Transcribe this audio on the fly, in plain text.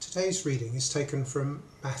Today's reading is taken from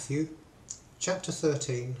Matthew chapter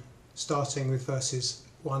 13, starting with verses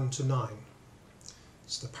 1 to 9.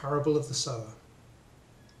 It's the parable of the sower.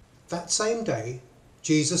 That same day,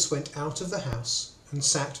 Jesus went out of the house and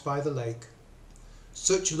sat by the lake.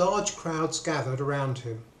 Such large crowds gathered around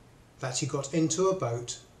him that he got into a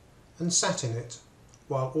boat and sat in it,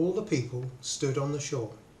 while all the people stood on the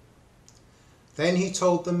shore. Then he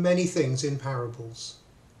told them many things in parables,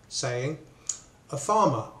 saying, "A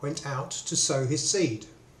farmer went out to sow his seed.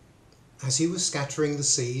 As he was scattering the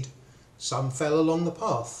seed, some fell along the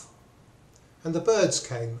path, and the birds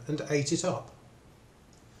came and ate it up.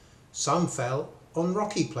 Some fell on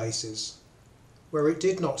rocky places, where it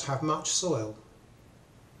did not have much soil.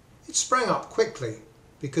 It sprang up quickly,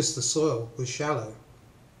 because the soil was shallow.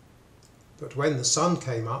 But when the sun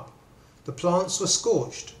came up, the plants were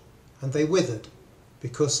scorched, and they withered,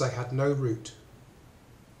 because they had no root.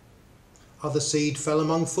 Other seed fell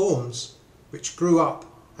among thorns, which grew up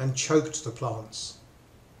and choked the plants.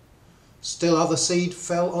 Still other seed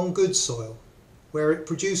fell on good soil, where it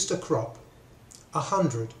produced a crop,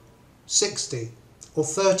 100, 60, or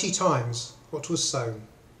 30 times what was sown.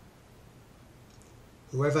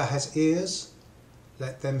 Whoever has ears,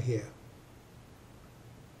 let them hear."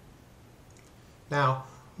 Now,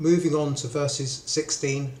 moving on to verses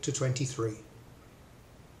 16 to 23.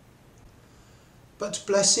 "But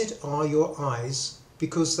blessed are your eyes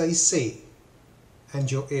because they see,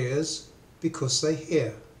 and your ears because they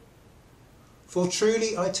hear. For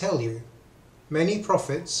truly I tell you, many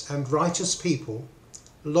prophets and righteous people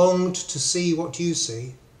longed to see what you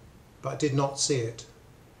see, but did not see it,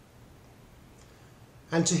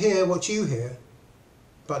 and to hear what you hear,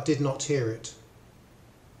 but did not hear it.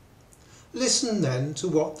 Listen then to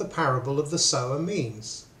what the parable of the sower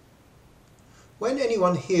means. When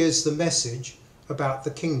anyone hears the message about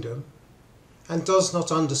the kingdom and does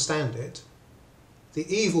not understand it, the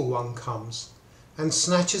evil one comes and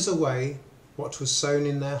snatches away what was sown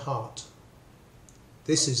in their heart.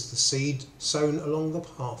 This is the seed sown along the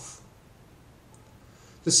path.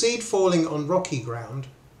 The seed falling on rocky ground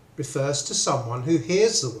refers to someone who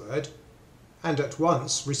hears the word and at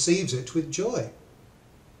once receives it with joy.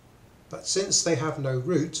 But since they have no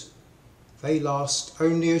root, they last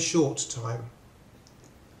only a short time.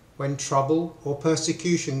 When trouble or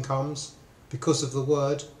persecution comes because of the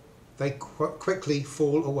word, they quickly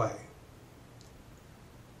fall away.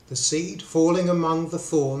 The seed falling among the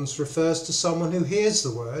thorns refers to someone who hears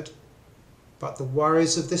the word, but the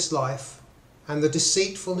worries of this life and the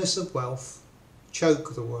deceitfulness of wealth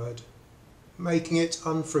choke the word, making it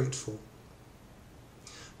unfruitful.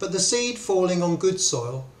 But the seed falling on good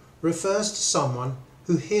soil refers to someone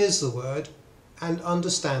who hears the word and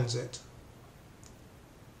understands it.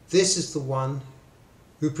 This is the one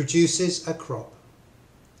who produces a crop,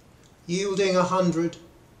 yielding 100,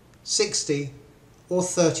 60, or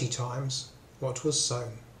 30 times what was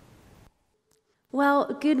sown."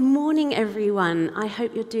 Well, good morning, everyone. I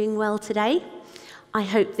hope you're doing well today. I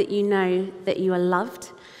hope that you know that you are loved.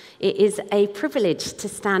 It is a privilege to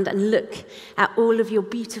stand and look at all of your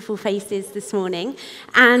beautiful faces this morning.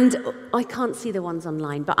 And I can't see the ones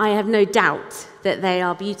online, but I have no doubt that they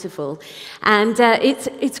are beautiful. And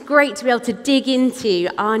it's great to be able to dig into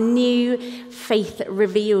our new Faith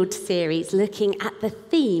Revealed series, looking at the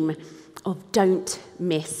theme of Don't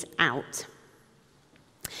Miss Out.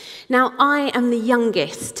 Now, I am the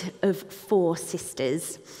youngest of 4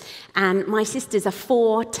 sisters, and my sisters are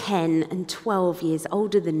 4, 10, and 12 years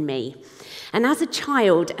older than me. And as a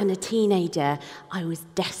child and a teenager, I was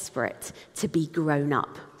desperate to be grown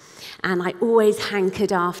up. And I always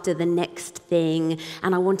hankered after the next thing,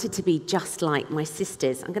 and I wanted to be just like my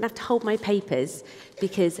sisters. I'm going to have to hold my papers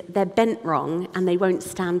because they're bent wrong and they won't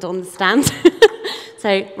stand on the stand.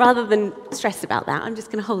 So rather than stress about that, I'm just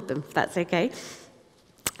going to hold them, if that's okay.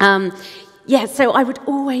 So I would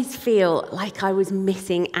always feel like I was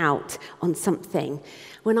missing out on something.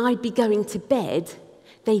 When I'd be going to bed,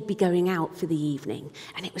 they'd be going out for the evening,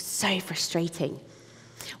 and it was so frustrating.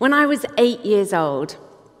 When I was 8 years old,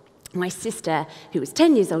 my sister, who was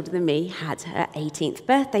 10 years older than me, had her 18th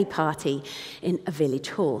birthday party in a village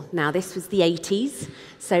hall. Now, this was the 80s,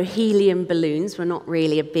 so helium balloons were not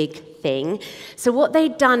really a big thing. So what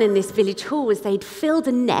they'd done in this village hall was they'd filled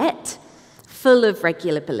a net full of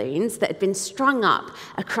regular balloons that had been strung up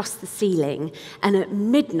across the ceiling, and at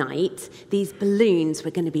midnight, these balloons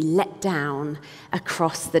were going to be let down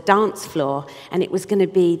across the dance floor, and it was going to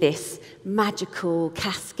be this magical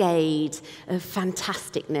cascade of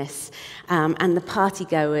fantasticness, and the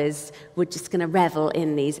partygoers were just going to revel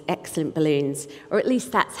in these excellent balloons, or at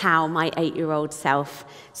least that's how my 8-year-old self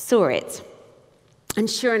saw it. And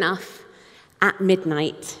sure enough, at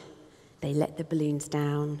midnight, they let the balloons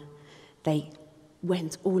down. They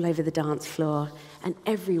went all over the dance floor, and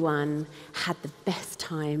everyone had the best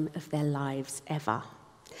time of their lives ever.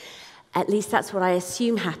 At least that's what I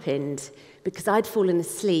assume happened, because I'd fallen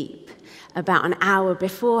asleep about an hour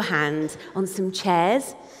beforehand on some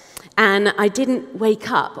chairs, and I didn't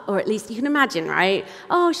wake up, or at least you can imagine, right?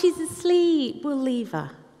 Oh, she's asleep, we'll leave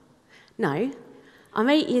her. No, I'm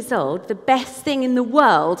 8 years old. The best thing in the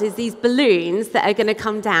world is these balloons that are going to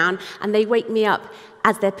come down, and they wake me up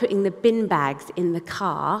as they're putting the bin bags in the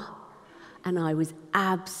car, and I was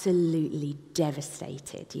absolutely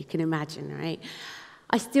devastated. You can imagine, right?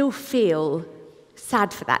 I still feel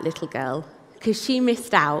sad for that little girl because she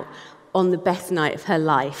missed out on the best night of her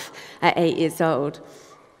life at 8 years old.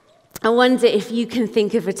 I wonder if you can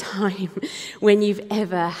think of a time when you've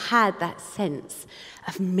ever had that sense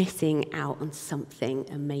of missing out on something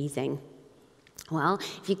amazing. Well,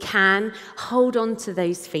 if you can, hold on to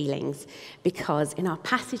those feelings, because in our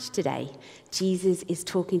passage today, Jesus is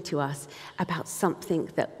talking to us about something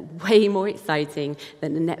that's way more exciting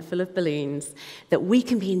than a net full of balloons, that we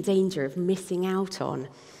can be in danger of missing out on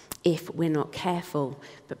if we're not careful.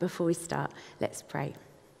 But before we start, let's pray.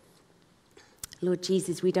 Lord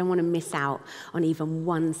Jesus, we don't want to miss out on even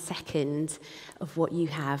 1 second of what you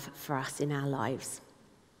have for us in our lives.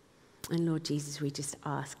 And Lord Jesus, we just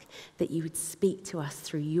ask that you would speak to us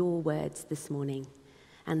through your words this morning,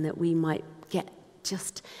 and that we might get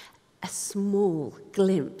just a small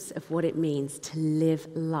glimpse of what it means to live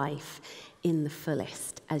life in the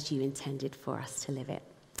fullest as you intended for us to live it.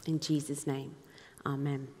 In Jesus' name,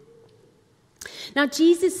 amen. Now,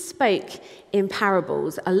 Jesus spoke in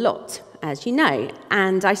parables a lot, as you know,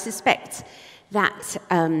 and I suspect that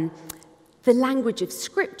the language of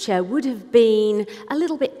Scripture would have been a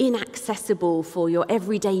little bit inaccessible for your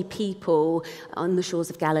everyday people on the shores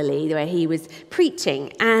of Galilee where he was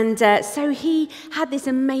preaching. And so he had this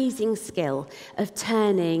amazing skill of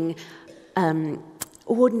turning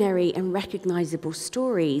ordinary and recognizable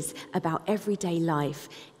stories about everyday life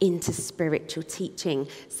into spiritual teaching,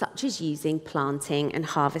 such as using planting and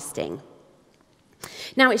harvesting.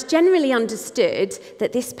 Now, it's generally understood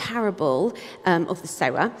that this parable of the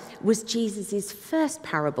sower was Jesus' first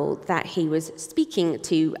parable that he was speaking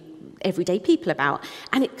to everyday people about,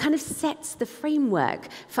 and it kind of sets the framework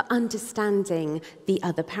for understanding the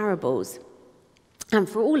other parables and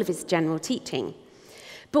for all of his general teaching.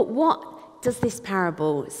 But what does this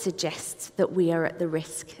parable suggest that we are at the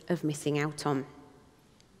risk of missing out on?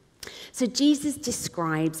 So Jesus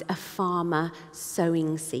describes a farmer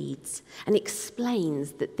sowing seeds and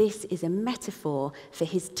explains that this is a metaphor for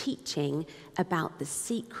his teaching about the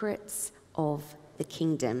secrets of the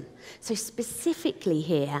kingdom. So specifically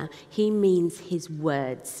here, he means his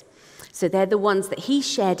words. So they're the ones that he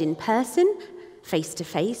shared in person, face to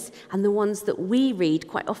face, and the ones that we read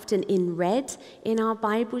quite often in red in our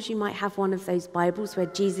Bibles. You might have one of those Bibles where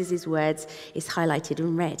Jesus' words is highlighted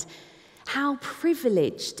in red. How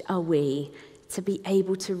privileged are we to be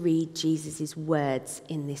able to read Jesus' words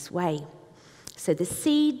in this way? So the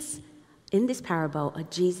seeds in this parable are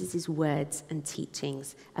Jesus' words and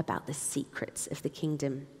teachings about the secrets of the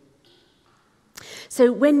kingdom.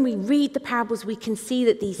 So when we read the parables, we can see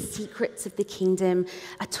that these secrets of the kingdom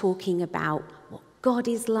are talking about what God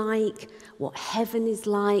is like, what heaven is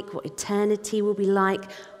like, what eternity will be like,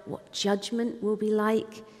 what judgment will be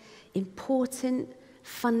like. Important,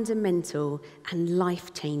 fundamental and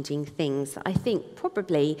life-changing things that I think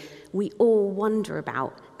probably we all wonder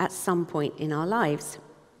about at some point in our lives.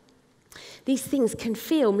 These things can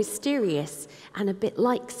feel mysterious and a bit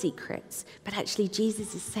like secrets, but actually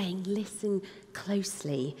Jesus is saying, listen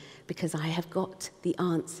closely, because I have got the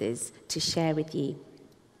answers to share with you.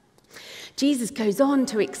 Jesus goes on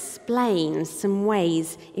to explain some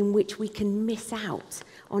ways in which we can miss out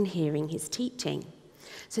on hearing his teaching.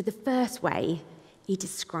 So the first way he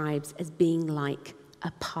describes as being like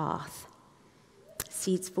a path.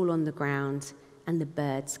 Seeds fall on the ground and the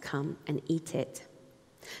birds come and eat it.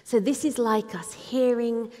 So this is like us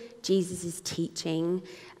hearing Jesus' teaching,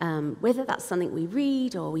 whether that's something we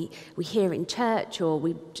read or we hear in church or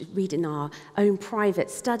we read in our own private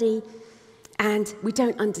study, and we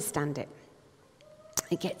don't understand it.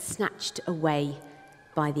 It gets snatched away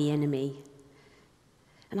by the enemy.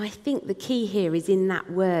 And I think the key here is in that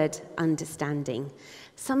word, understanding.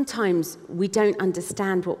 Sometimes we don't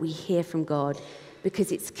understand what we hear from God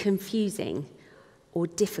because it's confusing or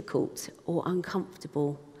difficult or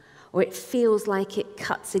uncomfortable, or it feels like it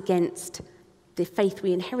cuts against the faith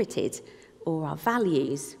we inherited or our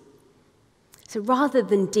values. So rather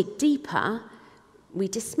than dig deeper, we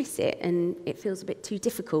dismiss it and it feels a bit too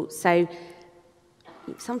difficult. So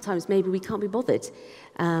sometimes maybe we can't be bothered.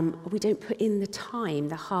 We don't put in the time,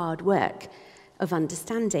 the hard work of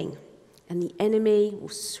understanding. And the enemy will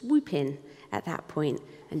swoop in at that point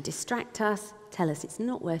and distract us, tell us it's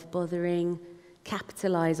not worth bothering,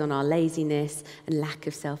 capitalize on our laziness and lack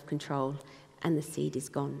of self-control, and the seed is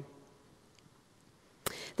gone.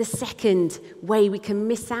 The second way we can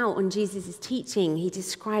miss out on Jesus' teaching, he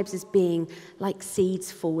describes as being like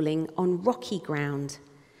seeds falling on rocky ground.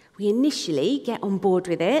 We initially get on board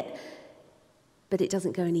with it, but it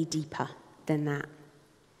doesn't go any deeper than that.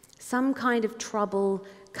 Some kind of trouble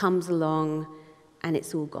comes along and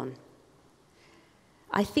it's all gone.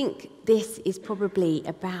 I think this is probably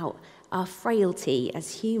about our frailty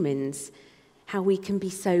as humans, how we can be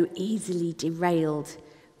so easily derailed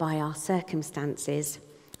by our circumstances.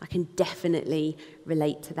 I can definitely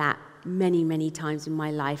relate to that many, many times in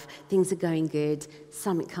my life. Things are going good,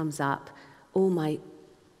 something comes up, all my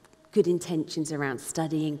good intentions around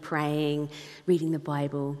studying, praying, reading the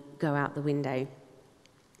Bible go out the window.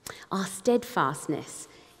 Our steadfastness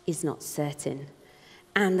is not certain.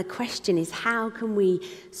 And the question is, how can we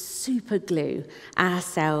superglue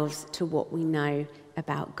ourselves to what we know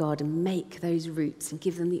about God and make those roots and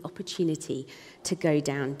give them the opportunity to go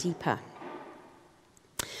down deeper?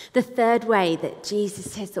 The third way that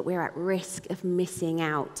Jesus says that we're at risk of missing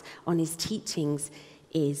out on his teachings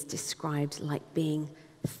is described like being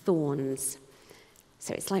thorns.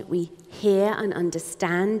 So it's like we hear and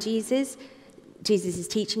understand Jesus'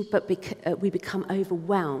 teaching, but we become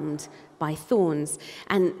overwhelmed by thorns.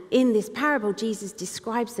 And in this parable, Jesus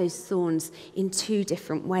describes those thorns in two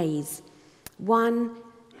different ways. One,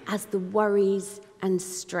 as the worries and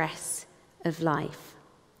stress of life.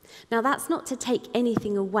 Now, that's not to take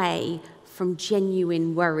anything away from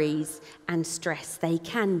genuine worries and stress. They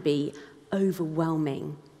can be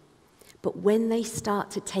overwhelming. But when they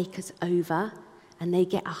start to take us over and they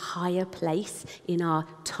get a higher place in our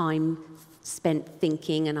time spent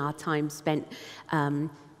thinking and our time spent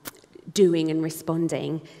doing and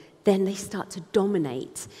responding, then they start to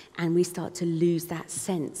dominate and we start to lose that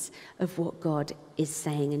sense of what God is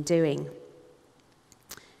saying and doing.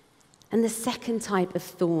 And the second type of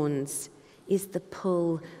thorns is the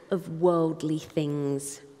pull of worldly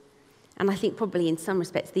things. And I think probably in some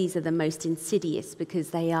respects these are the most insidious because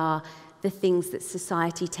they are the things that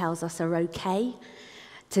society tells us are okay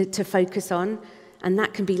to focus on. And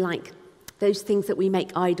that can be like those things that we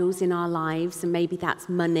make idols in our lives, and maybe that's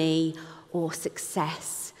money or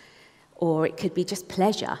success, or it could be just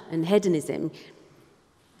pleasure and hedonism.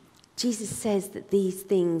 Jesus says that these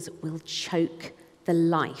things will choke the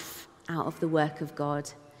life out of the work of God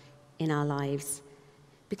in our lives.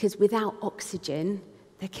 Because without oxygen,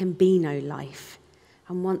 there can be no life.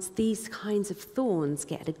 And once these kinds of thorns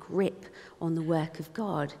get a grip on the work of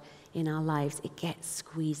God in our lives, it gets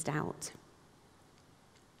squeezed out.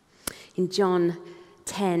 In John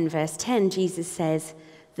 10, verse 10, Jesus says,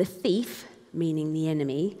 "The thief," meaning the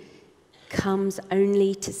enemy, "comes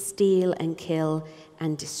only to steal and kill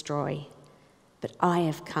and destroy. But I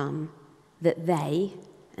have come that they,"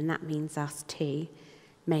 and that means us too,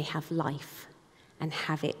 "may have life and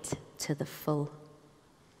have it to the full."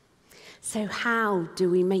 So how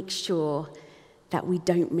do we make sure that we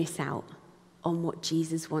don't miss out on what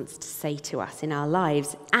Jesus wants to say to us in our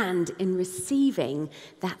lives and in receiving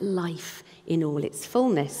that life in all its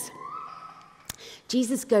fullness?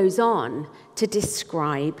 Jesus goes on to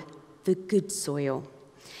describe the good soil,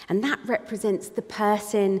 and that represents the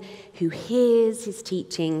person who hears his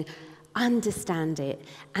teaching, understand it,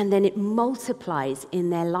 and then it multiplies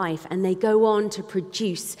in their life, and they go on to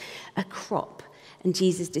produce a crop. And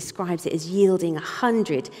Jesus describes it as yielding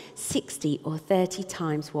 100, 60, or 30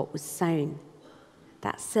 times what was sown.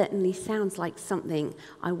 That certainly sounds like something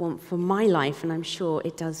I want for my life, and I'm sure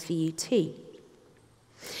it does for you too.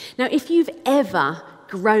 Now, if you've ever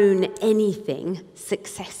grown anything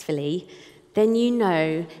successfully, then you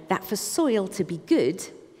know that for soil to be good,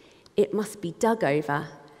 it must be dug over,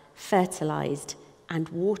 fertilized, and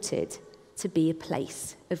watered to be a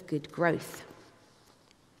place of good growth.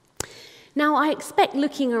 Now, I expect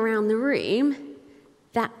looking around the room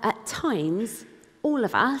that at times all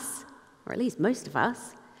of us, or at least most of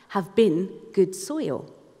us, have been good soil.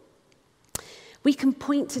 We can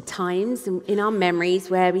point to times in our memories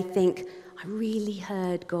where we think, I really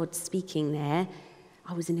heard God speaking there.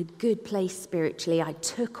 I was in a good place spiritually. I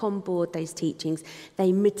took on board those teachings.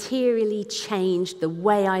 They materially changed the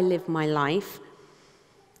way I live my life.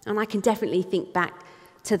 And I can definitely think back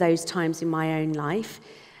to those times in my own life.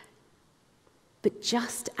 But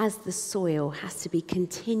just as the soil has to be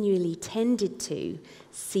continually tended to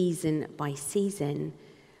season by season,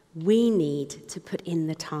 we need to put in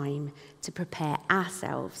the time to prepare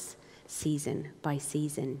ourselves season by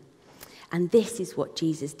season. And this is what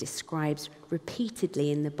Jesus describes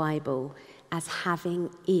repeatedly in the Bible as having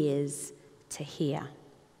ears to hear.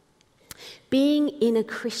 Being a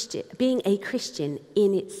Christian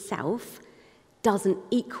in itself doesn't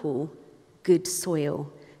equal good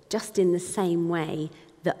soil, just in the same way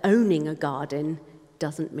that owning a garden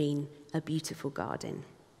doesn't mean a beautiful garden.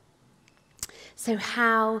 So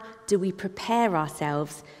how do we prepare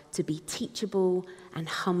ourselves to be teachable and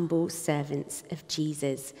humble servants of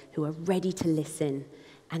Jesus who are ready to listen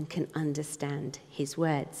and can understand his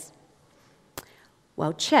words?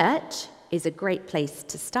 Well, church is a great place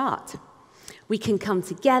to start. We can come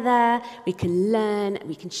together, we can learn,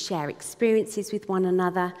 we can share experiences with one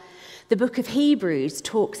another. The book of Hebrews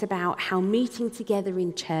talks about how meeting together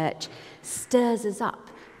in church stirs us up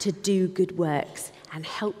to do good works and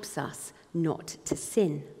helps us not to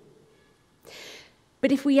sin.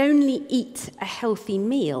 But if we only eat a healthy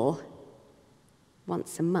meal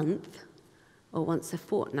once a month, or once a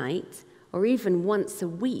fortnight, or even once a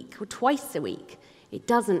week, or twice a week, it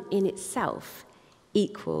doesn't in itself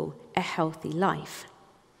equal a healthy life.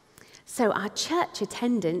 So our church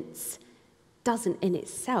attendance doesn't in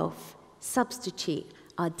itself substitute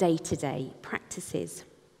our day-to-day practices.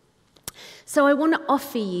 So I want to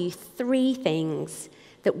offer you 3 things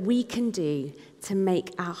that we can do to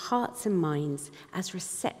make our hearts and minds as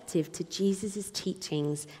receptive to Jesus'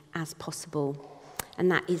 teachings as possible. And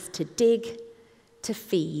that is to dig, to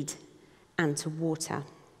feed, and to water.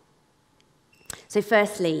 So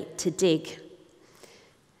firstly, to dig.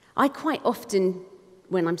 I quite often,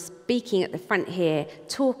 when I'm speaking at the front here,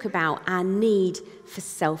 talk about our need for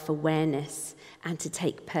self-awareness and to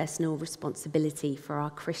take personal responsibility for our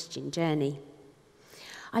Christian journey.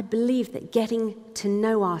 I believe that getting to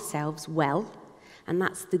know ourselves well, and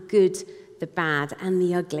that's the good, the bad, and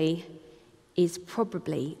the ugly, is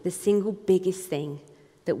probably the single biggest thing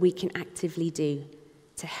that we can actively do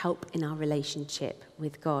to help in our relationship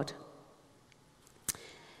with God.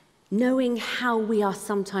 Knowing how we are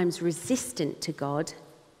sometimes resistant to God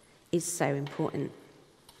is so important.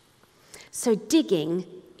 So digging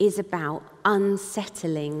is about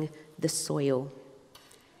unsettling the soil,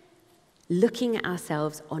 looking at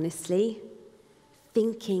ourselves honestly,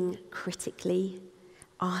 thinking critically,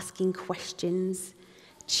 asking questions,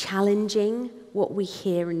 challenging what we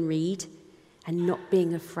hear and read, and not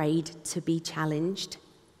being afraid to be challenged,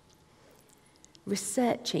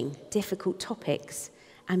 researching difficult topics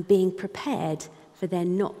and being prepared for there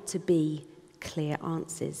not to be clear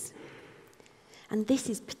answers. And this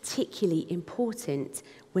is particularly important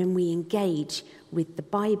when we engage with the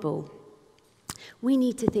Bible. We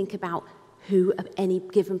need to think about who any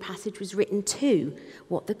given passage was written to,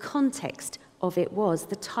 what the context of it was,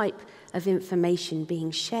 the type of information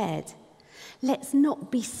being shared. Let's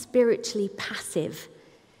not be spiritually passive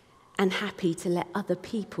and happy to let other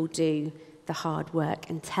people do the hard work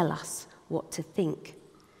and tell us what to think.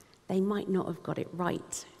 They might not have got it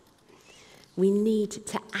right. We need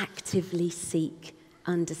to actively seek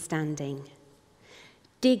understanding.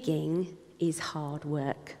 Digging is hard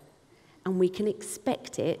work, and we can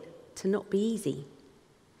expect it to not be easy.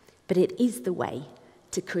 But it is the way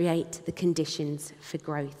to create the conditions for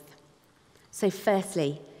growth. So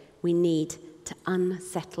firstly, we need to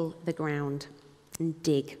unsettle the ground and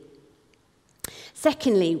dig.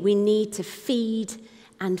 Secondly, we need to feed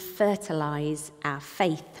and fertilize our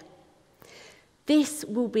faith. This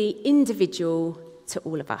will be individual to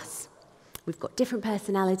all of us. We've got different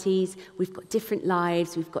personalities, we've got different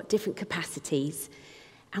lives, we've got different capacities,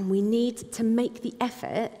 and we need to make the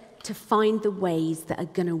effort to find the ways that are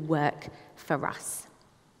going to work for us.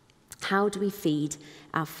 How do we feed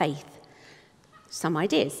our faith? Some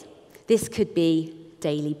ideas. This could be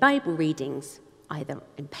daily Bible readings, either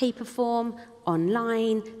in paper form,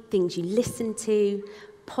 online, things you listen to,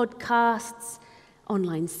 podcasts,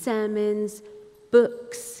 online sermons,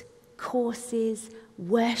 books, courses,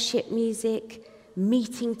 worship music,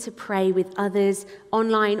 meeting to pray with others,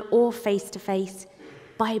 online or face-to-face,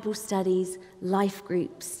 Bible studies, life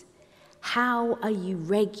groups. How are you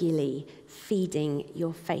regularly feeding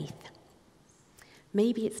your faith?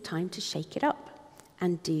 Maybe it's time to shake it up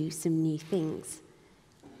and do some new things.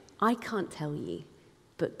 I can't tell you,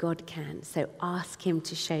 but God can, so ask him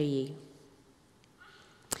to show you.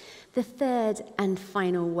 The third and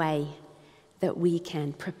final way that we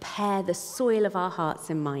can prepare the soil of our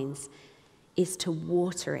hearts and minds is to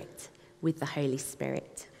water it with the Holy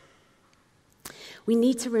Spirit. We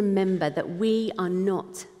need to remember that we are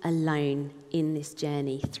not alone in this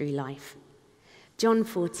journey through life. John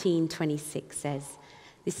 14:26 says,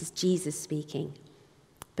 this is Jesus speaking,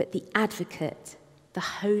 "But the Advocate, the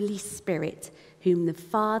Holy Spirit, whom the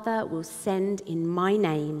Father will send in my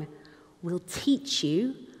name, will teach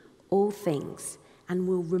you all things and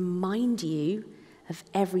will remind you of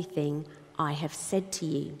everything I have said to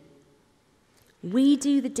you." We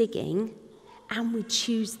do the digging and we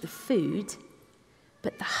choose the food,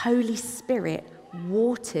 but the Holy Spirit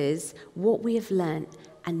waters what we have learnt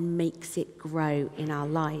and makes it grow in our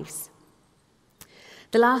lives.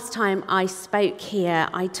 The last time I spoke here,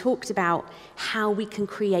 I talked about how we can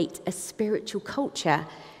create a spiritual culture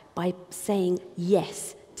by saying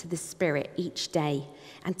yes to the Spirit each day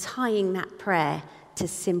and tying that prayer to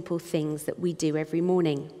simple things that we do every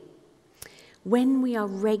morning. When we are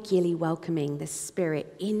regularly welcoming the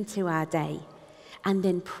Spirit into our day and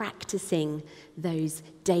then practicing those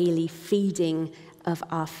daily feeding of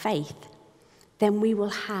our faith, then we will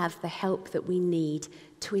have the help that we need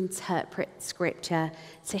to interpret Scripture,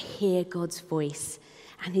 to hear God's voice,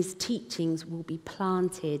 and his teachings will be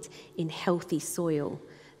planted in healthy soil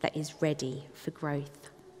that is ready for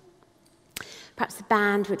growth. Perhaps the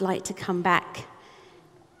band would like to come back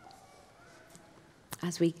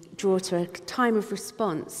as we draw to a time of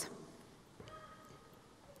response.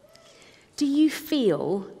 Do you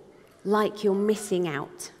feel like you're missing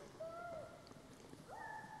out?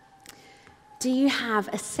 Do you have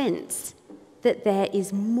a sense that there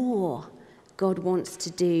is more God wants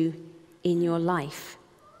to do in your life,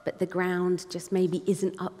 but the ground just maybe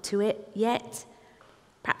isn't up to it yet?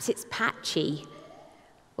 Perhaps it's patchy,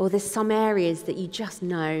 or there's some areas that you just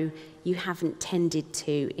know you haven't tended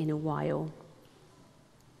to in a while.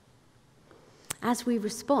 As we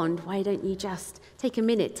respond, why don't you just take a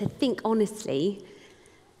minute to think honestly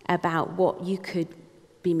about what you could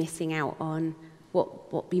be missing out on,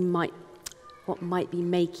 what might be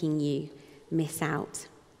making you miss out.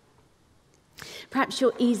 Perhaps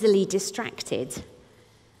you're easily distracted,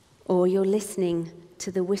 or you're listening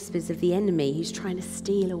to the whispers of the enemy who's trying to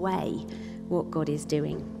steal away what God is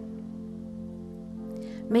doing.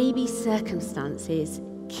 Maybe circumstances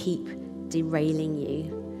keep derailing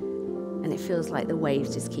you, and it feels like the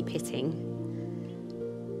waves just keep hitting.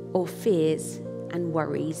 Or fears and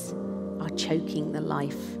worries are choking the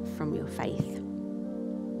life from your faith.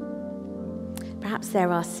 Perhaps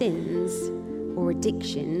there are sins or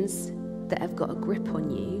addictions that have got a grip on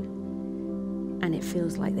you, and it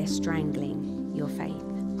feels like they're strangling your faith.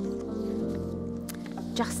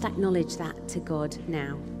 Just acknowledge that to God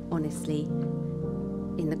now, honestly,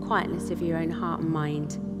 in the quietness of your own heart and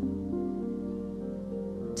mind.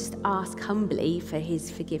 Just ask humbly for his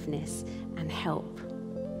forgiveness and help.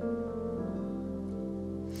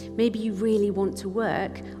 Maybe you really want to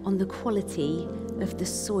work on the quality of the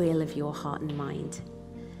soil of your heart and mind.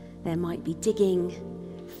 There might be digging,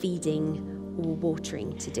 feeding, or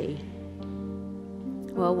watering to do.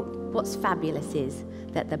 Well, what's fabulous is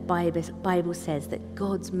that the Bible says that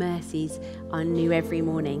God's mercies are new every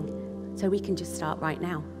morning. So we can just start right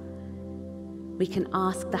now. We can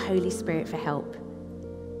ask the Holy Spirit for help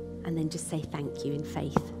and then just say thank you in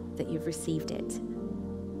faith that you've received it.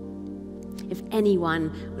 If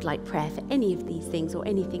anyone would like prayer for any of these things or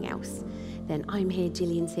anything else, then I'm here,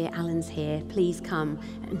 Gillian's here, Alan's here. Please come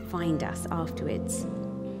and find us afterwards.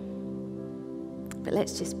 But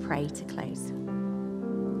let's just pray to close.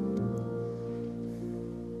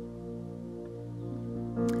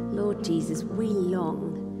 Lord Jesus, we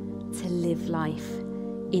long to live life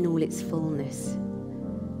in all its fullness.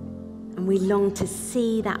 And we long to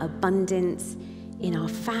see that abundance in our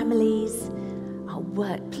families, our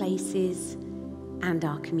workplaces, and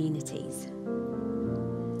our communities.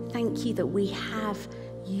 Thank you that we have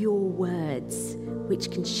your words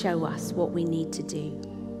which can show us what we need to do.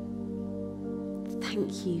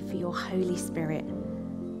 Thank you for your Holy Spirit.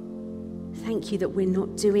 Thank you that we're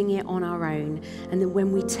not doing it on our own, and that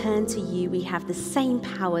when we turn to you, we have the same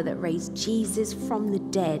power that raised Jesus from the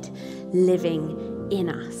dead living in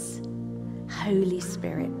us. Holy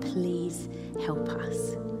Spirit, please help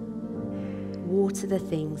us. Water the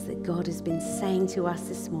things that God has been saying to us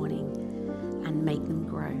this morning and make them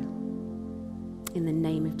grow. In the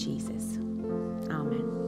name of Jesus. Amen.